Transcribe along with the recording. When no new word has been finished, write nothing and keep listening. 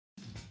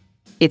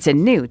It's a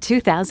new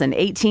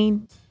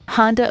 2018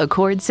 Honda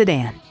Accord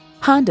Sedan.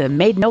 Honda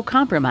made no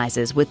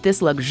compromises with this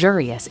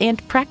luxurious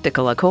and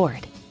practical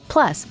Accord.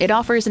 Plus, it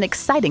offers an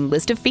exciting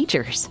list of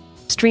features: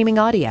 streaming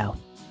audio,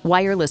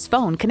 wireless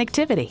phone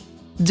connectivity,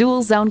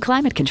 dual zone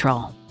climate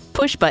control,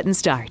 push-button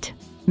start,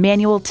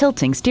 manual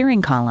tilting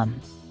steering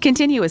column,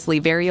 continuously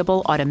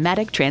variable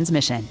automatic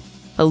transmission,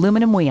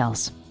 aluminum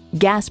wheels,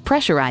 gas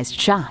pressurized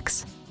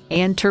shocks,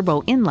 and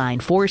turbo inline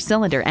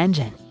 4-cylinder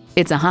engine.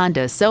 It's a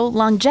Honda, so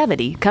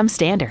longevity comes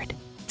standard.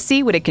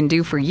 See what it can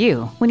do for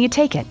you when you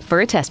take it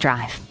for a test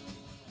drive.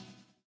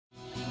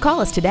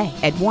 Call us today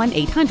at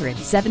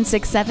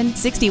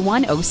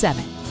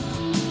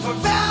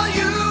 1-800-767-6107.